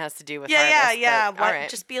goblin has to do with harvest. Yeah. But, all right.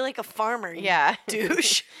 Just be like a farmer. You Yeah.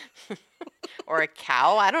 douche. Or a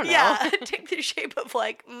cow. I don't know. Yeah, take the shape of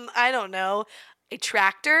like, I don't know, a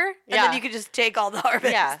tractor. And Yeah. then you could just take all the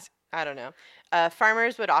harvest. Yeah. I don't know.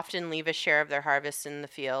 Farmers would often leave a share of their harvest in the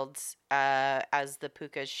fields as the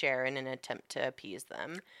pukas share in an attempt to appease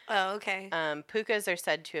them. Oh, okay. Pukas are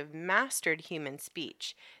said to have mastered human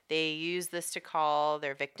speech. They use this to call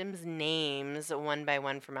their victims' names one by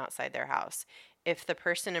one from outside their house. If the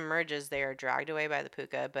person emerges, they are dragged away by the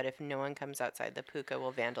puka, but if no one comes outside, the puka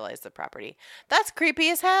will vandalize the property. That's creepy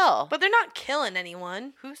as hell. But they're not killing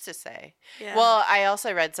anyone. Who's to say? Yeah. Well, I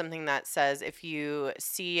also read something that says if you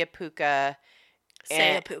see a puka...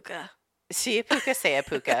 Say a puka. See a puka, say a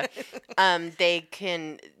puka.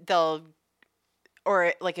 They'll...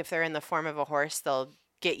 Or, like, if they're in the form of a horse, they'll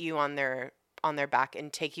get you on their back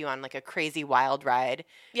and take you on, like, a crazy wild ride.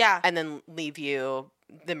 Yeah. And then leave you...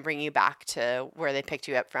 Then bring you back to where they picked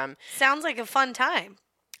you up from. Sounds like a fun time.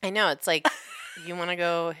 I know. It's like, you want to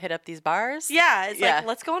go hit up these bars? Yeah. It's like,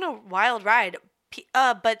 let's go on a wild ride.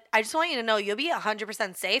 But I just want you to know you'll be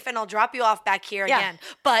 100% safe, and I'll drop you off back here again.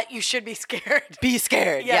 But you should be scared. Be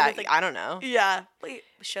scared. Yeah. Like, I don't know. Yeah. Wait,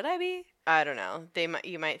 should I be? I don't know.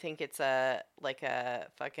 You might think it's a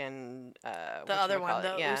fucking the other one, the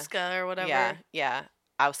Uska or whatever. Yeah. Yeah.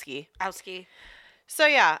 Owski. So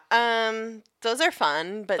yeah, those are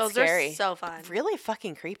fun, but those scary. Those are so fun. Really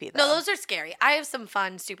fucking creepy, though. No, those are scary. I have some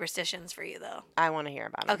fun superstitions for you, though. I want to hear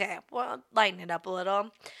about them. Okay, well, lighten it up a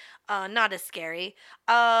little. Not as scary.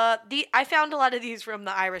 I found a lot of these from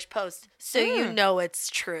the Irish Post, so you know it's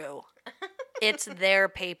true. It's their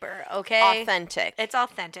paper, okay? Authentic. It's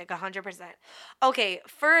authentic, 100%. Okay,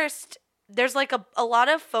 first... There's like a lot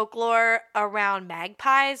of folklore around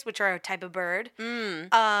magpies, which are a type of bird.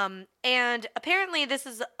 And apparently this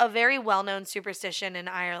is a very well-known superstition in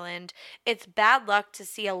Ireland. It's bad luck to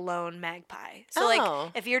see a lone magpie. So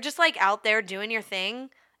like if you're just like out there doing your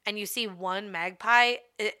thing and you see one magpie,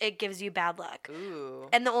 it gives you bad luck. Ooh.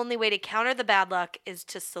 And the only way to counter the bad luck is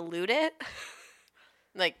to salute it.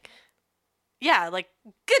 Like, yeah, like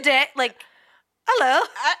good day, like hello.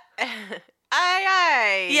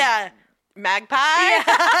 Aye. Yeah. Magpie?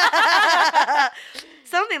 Yeah.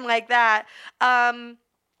 Something like that. And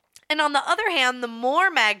on the other hand, the more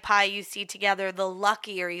magpie you see together, the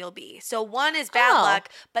luckier you'll be. So one is bad luck,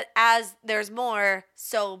 but as there's more,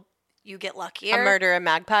 so you get luckier. A murder of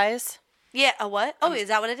magpies? Yeah, a what? Oh, is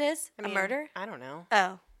that what it is? A murder? I don't know.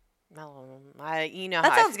 Oh. No, you know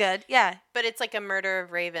that sounds good. Yeah. But it's like a murder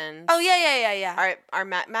of ravens. Oh, yeah. Our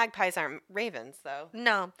magpies aren't ravens, though.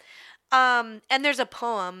 No. And there's a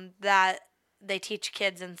poem that they teach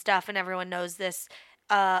kids and stuff, and everyone knows this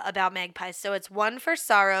about magpies. So it's 1 for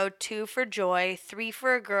sorrow, 2 for joy, 3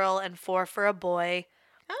 for a girl, and 4 for a boy.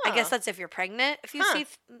 Oh. I guess that's if you're pregnant. If you see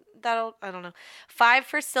that'll, I don't know. 5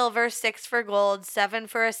 for silver, 6 for gold, 7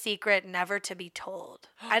 for a secret never to be told.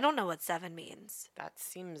 I don't know what 7 means. That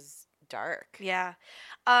seems dark. Yeah.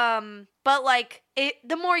 But like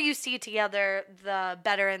the more you see together, the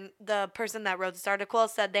better. And the person that wrote this article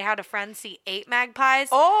said they had a friend see 8 magpies.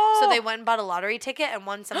 Oh. So they went and bought a lottery ticket and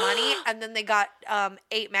won some money, and then they got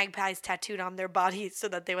 8 magpies tattooed on their bodies so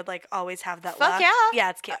that they would like always have that luck. Fuck yeah. Yeah,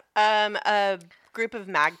 it's cute. A group of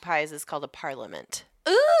magpies is called a parliament.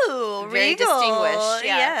 Ooh, very regal. distinguished.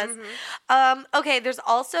 Yeah. Yes. Mm-hmm. Okay, there's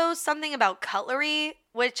also something about cutlery,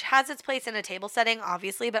 which has its place in a table setting,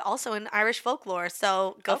 obviously, but also in Irish folklore.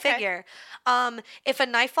 So go figure. If a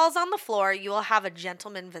knife falls on the floor, you will have a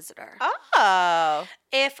gentleman visitor. Oh.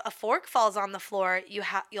 If a fork falls on the floor, you'll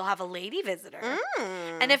have a lady visitor.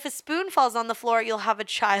 Mm. And if a spoon falls on the floor, you'll have a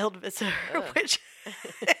child visitor, which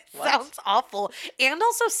sounds awful and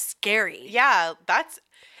also scary. Yeah,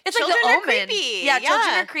 it's children like the are Omen. creepy. Yeah,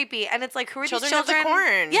 children are creepy. And it's like, who are these children? Of the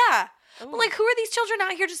corn. Yeah. But like, who are these children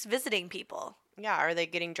out here just visiting people? Yeah, are they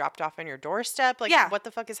getting dropped off on your doorstep? Like, what the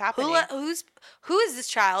fuck is happening? Who is this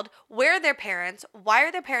child? Where are their parents? Why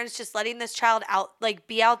are their parents just letting this child out, like,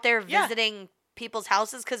 be out there visiting people's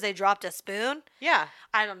houses because they dropped a spoon? Yeah.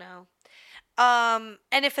 I don't know.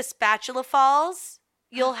 And if a spatula falls,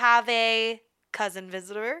 you'll have a cousin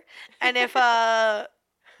visitor. And if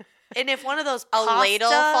one of those a ladle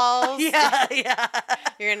falls, yeah,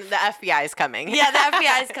 the FBI is coming. Yeah, the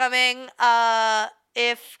FBI is coming.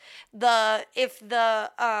 If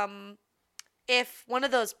one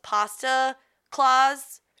of those pasta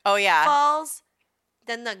claws falls,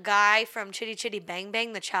 then the guy from Chitty Chitty Bang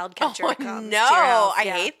Bang, the child catcher, comes to your house. I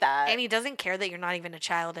hate that. And he doesn't care that you're not even a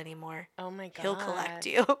child anymore. Oh my god, he'll collect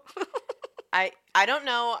you. I don't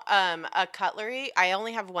know a cutlery. I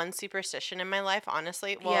only have one superstition in my life,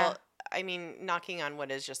 honestly. Well, I mean, knocking on wood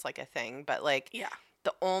is just like a thing, but like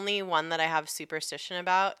the only one that I have superstition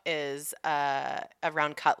about is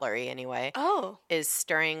around cutlery anyway. Oh. Is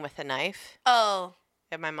stirring with a knife. Oh.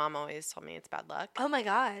 And my mom always told me it's bad luck. Oh my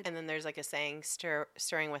god. And then there's like a saying,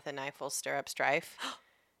 stirring with a knife will stir up strife.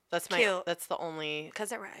 That's Cute. That's the only.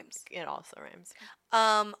 Because it rhymes. It also rhymes.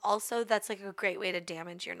 Also, that's like a great way to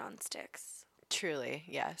damage your nonsticks. Truly,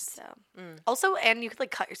 yes. So also, and you could like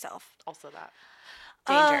cut yourself. Also that.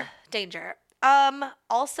 Danger. Danger.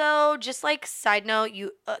 Also, just like side note,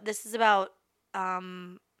 this is about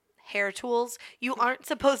hair tools. You aren't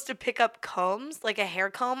supposed to pick up combs, like a hair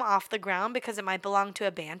comb off the ground, because it might belong to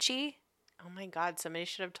a banshee. Oh my God, somebody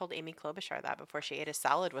should have told Amy Klobuchar that before she ate a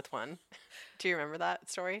salad with one. Do you remember that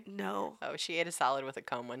story? No. Oh, she ate a salad with a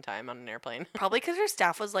comb one time on an airplane. Probably because her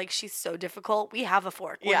staff was like, she's so difficult. We have a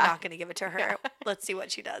fork. We're not going to give it to her. Yeah. Let's see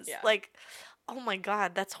what she does. Yeah. Like, oh my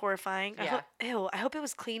God, that's horrifying. Yeah. I hope it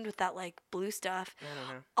was cleaned with that like blue stuff. I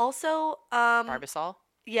don't know. Also, Barbasol?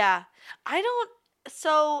 Yeah. I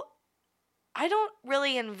don't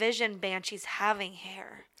really envision banshees having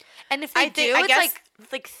hair. And if they do,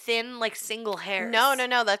 it's like thin, like single hairs.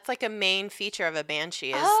 No. That's like a main feature of a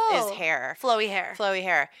banshee is hair. Flowy hair. Flowy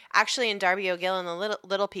hair. Actually, in Darby O'Gill and the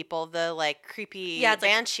Little People, the like creepy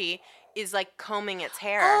banshee is like combing its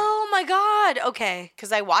hair. Oh my God. Okay.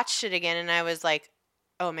 Because I watched it again and I was like,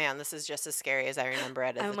 oh man, this is just as scary as I remember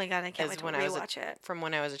it. Oh my God, I can't wait to rewatch it. From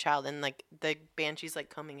when I was a child. And like the banshee's like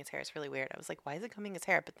combing his hair. It's really weird. I was like, why is it combing his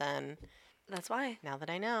hair? But then... That's why. Now that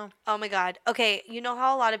I know. Oh my God. Okay, you know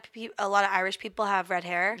how a lot of Irish people have red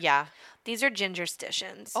hair? Yeah. These are ginger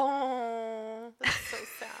stitchins. Oh, that's so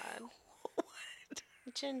sad. What?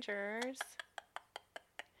 Gingers.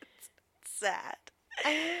 It's sad.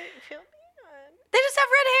 I feel bad. They just have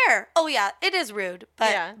red hair. Oh yeah, it is rude,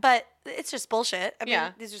 but it's just bullshit. I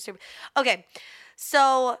mean, these are super. Okay,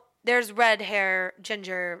 so there's red hair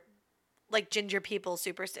ginger people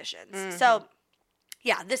superstitions. Mm-hmm. So.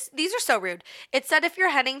 Yeah, these are so rude. It said if you're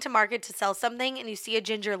heading to market to sell something and you see a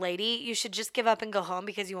ginger lady, you should just give up and go home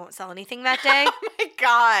because you won't sell anything that day. Oh my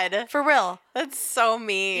God. For real. That's so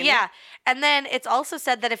mean. Yeah. And then it's also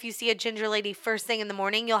said that if you see a ginger lady first thing in the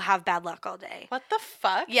morning, you'll have bad luck all day. What the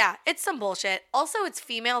fuck? Yeah, it's some bullshit. Also, it's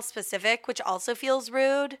female specific, which also feels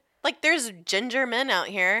rude. Like there's ginger men out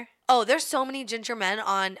here. Oh, there's so many ginger men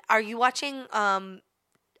on. Are you watching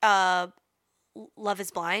Love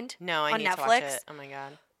is Blind? No, I need Netflix. To watch it. Oh my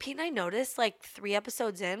God. Pete and I noticed like 3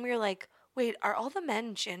 episodes in, we were like, wait, are all the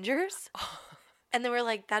men gingers? And then we're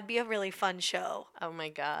like, that'd be a really fun show. Oh my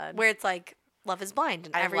God. Where it's like Love is Blind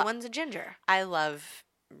and everyone's a ginger. I love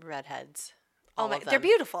redheads. Oh my, they're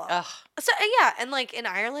beautiful. Ugh. So yeah, and like in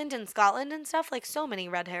Ireland and Scotland and stuff, like so many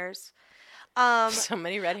red hairs. So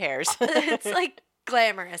many red hairs. It's like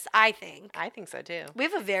glamorous, I think. I think so too. We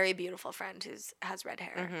have a very beautiful friend who has red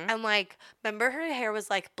hair. Mm-hmm. And like, remember her hair was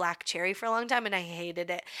like black cherry for a long time and I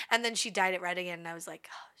hated it. And then she dyed it red again and I was like,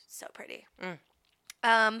 oh, so pretty.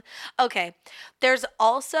 Okay. There's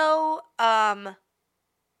also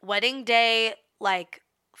wedding day like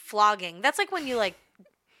flogging. That's like when you like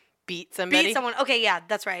beat somebody. Beat someone. Okay, yeah,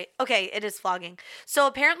 that's right. Okay, it is flogging. So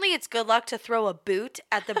apparently it's good luck to throw a boot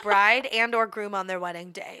at the bride and or groom on their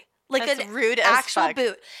wedding day. Like that's an rude as actual fuck.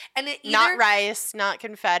 boot. And it either, not rice, not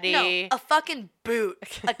confetti. No, a fucking boot.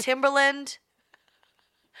 A Timberland.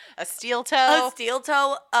 A steel toe.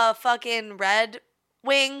 A fucking Red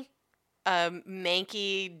Wing. A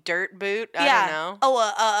manky dirt boot. I don't know.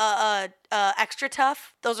 Oh, extra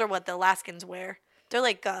tough. Those are what the Alaskans wear. They're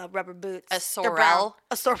like rubber boots. A sorrel.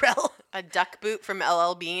 A sorrel. A duck boot from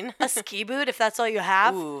LL Bean. A ski boot, if that's all you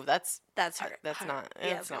have. Ooh, that's hurt. That's not.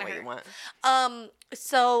 Yeah, that's not what you want.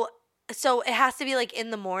 So it has to be like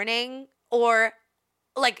in the morning or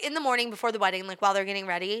like in the morning before the wedding, like while they're getting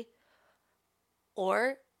ready,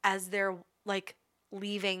 or as they're like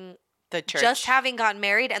leaving the church, just having gotten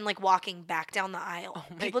married and like walking back down the aisle. Oh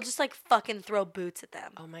People just like fucking throw boots at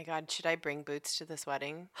them. Oh my God, should I bring boots to this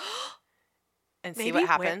wedding? And see what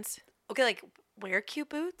happens. Okay, like wear cute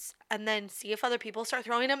boots and then see if other people start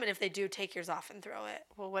throwing them. And if they do, take yours off and throw it.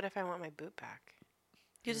 Well, what if I want my boot back?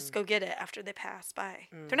 You just go get it after they pass by.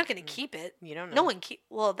 They're not going to keep it. You don't know. No one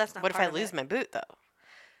Well, that's not. What if I lose my boot though?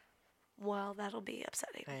 Well, that'll be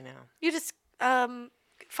upsetting. I know. You just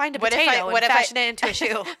find a potato and fashion it into a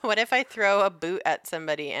shoe. What if I throw a boot at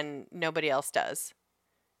somebody and nobody else does?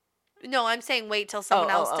 No, I'm saying wait till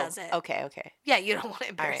someone else does it. Okay. Yeah, you don't want to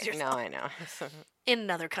embarrass yourself. No, I know. In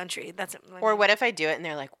another country. That's it. Or what if I do it and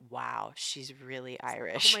they're like, wow, she's really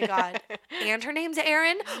Irish. Oh my God. And her name's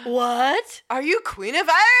Erin? What? Are you Queen of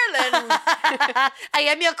Ireland? I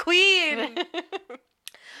am your queen.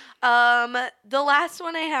 The last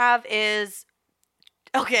one I have is,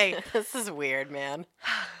 okay. This is weird, man.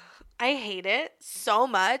 I hate it so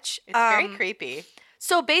much. It's very creepy.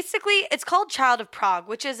 So basically, it's called Child of Prague,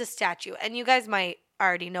 which is a statue. And you guys might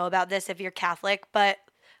already know about this if you're Catholic, but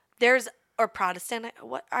there's or Protestant,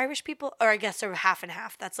 what Irish people, or I guess they're half and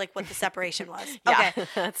half. That's like what the separation was. Yeah, Okay.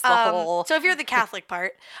 that's the whole. So if you're the Catholic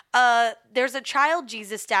part, there's a child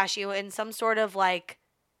Jesus statue in some sort of like,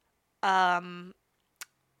 a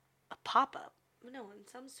pop-up. No, in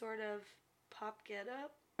some sort of pop get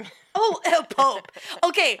up. Oh, a pope.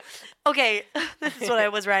 Okay. This is what I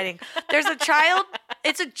was writing. There's a child.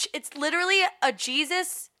 It's literally a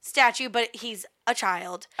Jesus statue, but he's a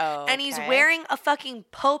child. Oh, and he's wearing a fucking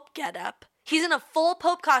pope getup. He's in a full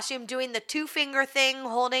pope costume, doing the 2-finger thing,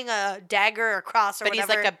 holding a dagger or cross or whatever.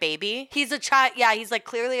 But he's like a baby. He's a child. Yeah, he's like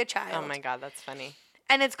clearly a child. Oh my God, that's funny.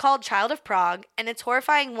 And it's called Child of Prague, and it's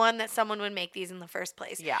horrifying, one, that someone would make these in the first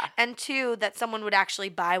place. Yeah. And 2, that someone would actually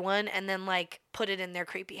buy one and then, like, put it in their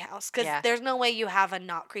creepy house. Because there's no way you have a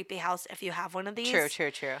not creepy house if you have one of these. True.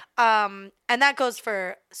 And that goes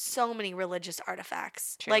for so many religious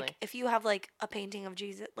artifacts. Truly. Like, if you have, like, a painting of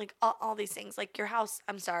Jesus, like, all these things. Like, your house,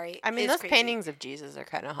 I'm sorry, I mean, is those creepy. paintings of Jesus are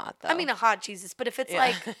kind of hot, though. I mean, a hot Jesus. But if it's, Yeah.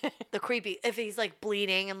 like, the creepy, if he's, like,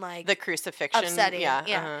 bleeding and, like... the crucifixion. Upsetting,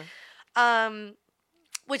 yeah. Uh-huh.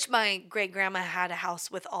 Which my great-grandma had a house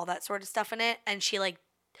with all that sort of stuff in it, and she, like,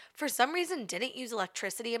 for some reason didn't use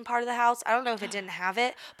electricity in part of the house. I don't know if it didn't have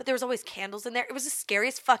it, but there was always candles in there. It was the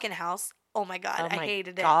scariest fucking house. Oh my God. I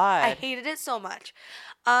hated it. I hated it so much.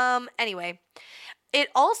 Anyway, it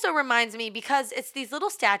also reminds me, because it's these little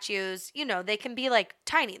statues, you know, they can be like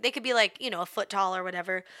tiny. They could be like, you know, a foot tall or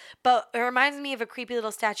whatever. But it reminds me of a creepy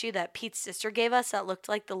little statue that Pete's sister gave us that looked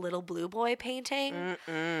like the Little Blue Boy painting.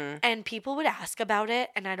 Mm-mm. And people would ask about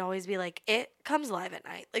it, and I'd always be like, it comes alive at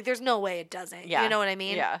night. Like, there's no way it doesn't. Yeah. You know what I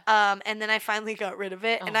mean? Yeah. And then I finally got rid of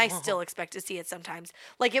it, and I still expect to see it sometimes.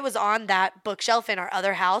 Like, it was on that bookshelf in our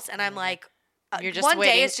other house, and I'm like, You're just one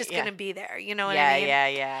waiting, day it's just going to be there. You know what yeah, I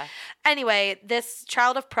mean? Yeah. Anyway, this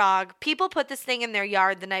Child of Prague, people put this thing in their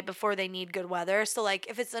yard the night before they need good weather. So, like,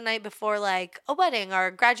 if it's the night before, like, a wedding or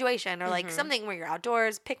graduation or, like, something where you're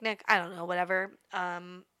outdoors, picnic, I don't know, whatever,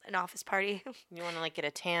 an office party. You want to, like, get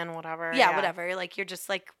a tan, whatever. Yeah, whatever. Like, you're just,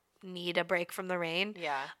 like, need a break from the rain.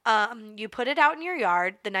 Yeah. You put it out in your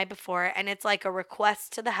yard the night before, and it's, like, a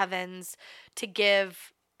request to the heavens to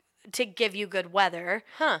give you good weather.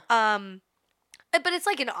 Huh. But it's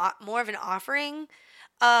like more of an offering.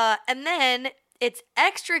 And then it's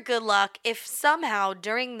extra good luck if somehow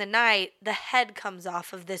during the night the head comes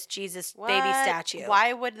off of this Jesus baby statue.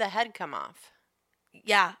 Why would the head come off?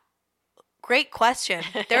 Yeah. Great question.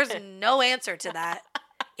 There's no answer to that.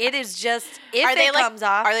 It is just comes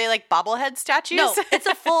off. Are they like bobblehead statues? No, it's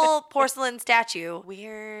a full porcelain statue.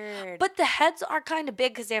 Weird. But the heads are kind of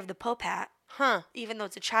big because they have the Pope hat. Huh. Even though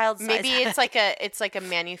it's a child's size. Maybe it's like a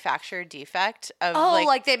manufacturer defect of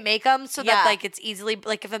like they make them so that like it's easily,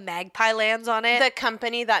 like, if a magpie lands on it. The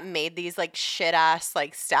company that made these like shit ass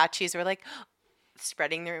like statues were like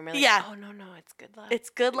spreading the rumor. Like, yeah. Oh no, it's good luck. It's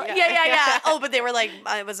good luck. Yeah. Oh, but they were like,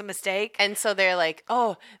 it was a mistake. And so they're like,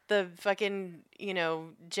 oh, the fucking, you know,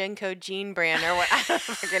 Genco Jean brand or what I don't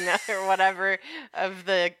fucking know, or whatever of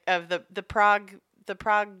the Prague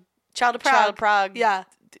Child of Prague. Yeah.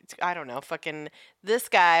 I don't know, fucking this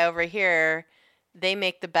guy over here, they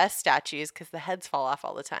make the best statues because the heads fall off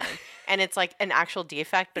all the time. And it's like an actual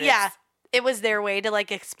defect, but it was their way to, like,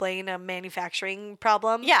 explain a manufacturing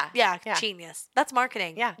problem. Yeah. Genius. That's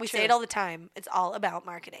marketing. Yeah, we true. say it all the time. It's all about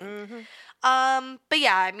marketing. Mm-hmm. But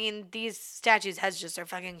yeah, I mean, these statues' heads just are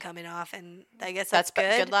fucking coming off, and I guess that's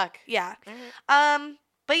good. Good luck. Yeah. Mm-hmm.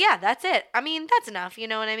 But yeah, that's it. I mean, that's enough. You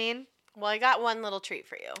know what I mean? Well, I got one little treat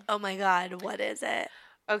for you. Oh my God, what is it?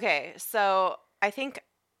 Okay, so I think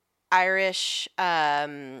Irish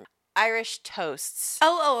toasts.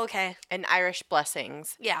 Oh, okay. And Irish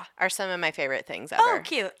blessings. Yeah. Are some of my favorite things ever. Oh,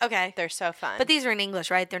 cute. Okay. They're so fun. But these are in English,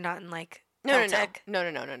 right? They're not in, like, Celtic? No.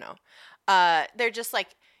 They're just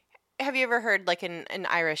like, have you ever heard like an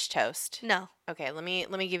Irish toast? No. Okay, let me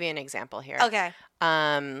give you an example here. Okay.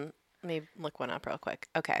 Let me look one up real quick.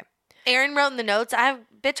 Okay. Erin wrote in the notes, I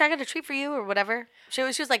got a treat for you, or whatever. She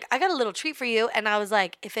was like, I got a little treat for you. And I was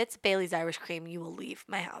like, if it's Bailey's Irish cream, you will leave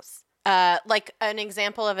my house. Like an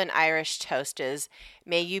example of an Irish toast is,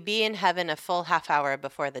 may you be in heaven a full half hour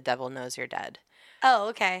before the devil knows you're dead. Oh,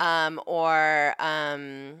 okay.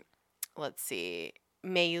 Let's see.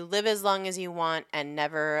 May you live as long as you want and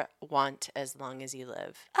never want as long as you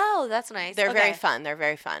live. Oh, that's nice. They're very fun. They're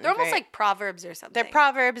very fun. They're almost like proverbs or something. They're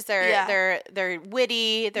proverbs. They're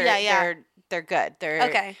witty. They're good.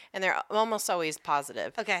 Okay. And they're almost always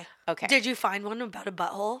positive. Okay. Okay. Did you find one about a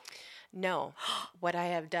butthole? No. What I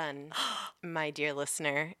have done, my dear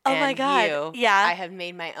listener, oh my God. You, I have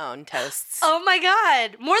made my own toasts. Oh my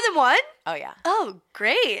God. More than one? Oh, yeah. Oh,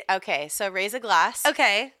 great. Okay, so raise a glass.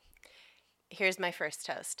 Okay. Here's my first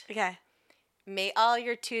toast. Okay. May all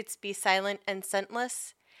your toots be silent and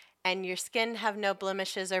scentless, and your skin have no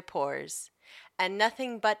blemishes or pores, and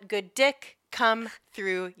nothing but good dick come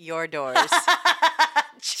through your doors.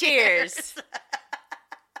 Cheers.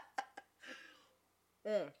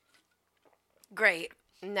 Great.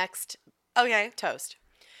 Next Okay. toast.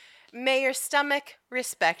 May your stomach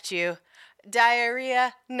respect you,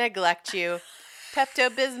 diarrhea neglect you,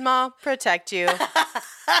 Pepto-Bismol protect you,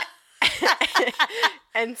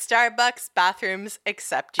 and Starbucks bathrooms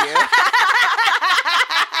accept you.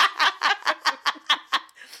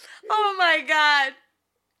 Oh my God.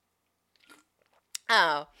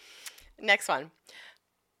 Oh, next one.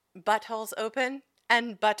 Buttholes open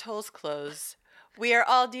and buttholes close. We are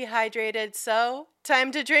all dehydrated, so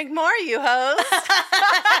time to drink more, you hoes.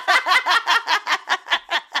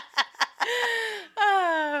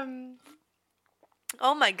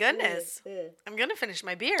 Oh my goodness. I'm going to finish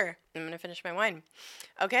my beer. I'm going to finish my wine.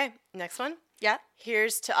 Okay, next one. Yeah.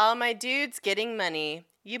 Here's to all my dudes getting money.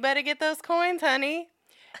 You better get those coins, honey.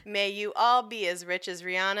 May you all be as rich as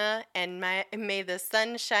Rihanna, and may the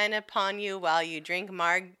sun shine upon you while you drink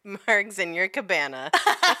margs in your cabana.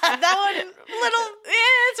 That one, little...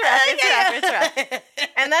 Yeah, it's rough.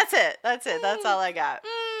 And that's it. That's all I got.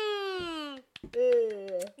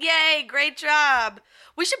 Yay, great job.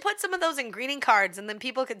 We should put some of those in greeting cards, and then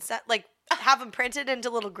people can have them printed into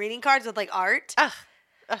little greeting cards with art.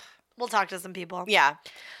 We'll talk to some people. Yeah.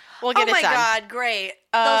 We'll get it done. Oh my God, great.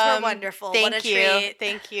 Those were wonderful. Thank what a you. treat.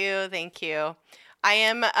 Thank you. I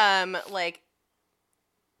am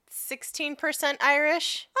 16%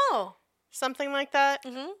 Irish. Oh. Something like that.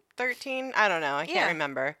 13. I don't know. I can't Yeah.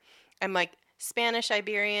 remember. I'm Spanish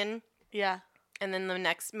Iberian. Yeah. And then the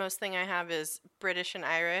next most thing I have is British and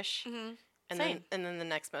Irish. And Same. then the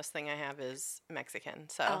next most thing I have is Mexican.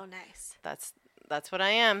 So Oh, nice. that's what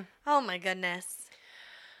I am. Oh my goodness.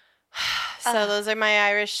 So those are my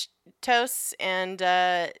Irish toasts, and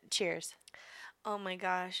cheers. Oh my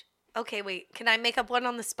gosh. Okay, wait. Can I make up one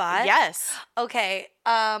on the spot? Yes. Okay.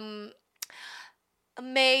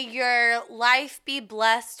 May your life be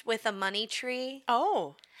blessed with a money tree.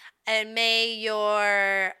 Oh. And may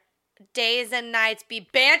your days and nights be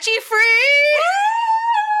banshee free.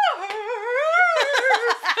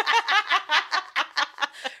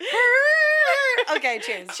 Okay,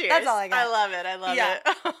 cheers. That's all I got. I love it.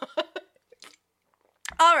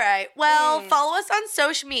 All right. Well, follow us on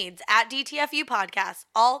social medias at DTFU Podcast,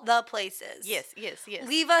 all the places. Yes.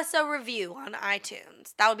 Leave us a review on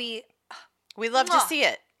iTunes. That would be... We'd love to see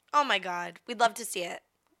it. Oh, my God. We'd love to see it.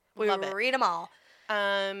 We love it. read them all.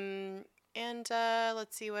 And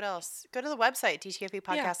let's see what else. Go to the website,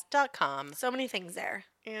 dtfupodcast.com. So many things there.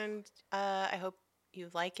 And I hope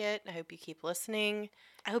you like it. I hope you keep listening.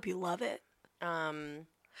 I hope you love it.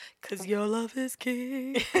 'Cause your love is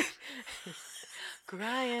king.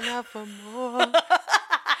 Crying out for more.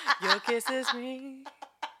 Your kisses ring.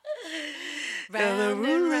 Round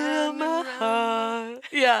and round my heart.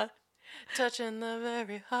 Yeah. Touching the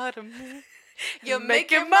very heart of me. You're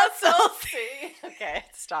making my soul sing. Okay,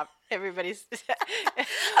 stop. Everybody's...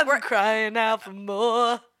 We're crying out for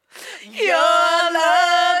more. Your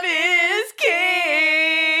love is king.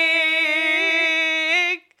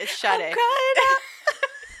 It's Sade. I'm crying out.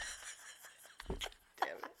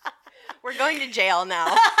 Damn it. We're going to jail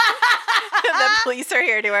now. The police are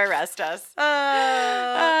here to arrest us.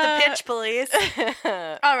 The pitch police.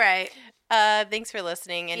 All right. Thanks for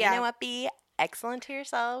listening. And you know what? Be excellent to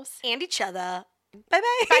yourselves. And each other.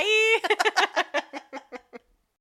 Bye-bye. Bye.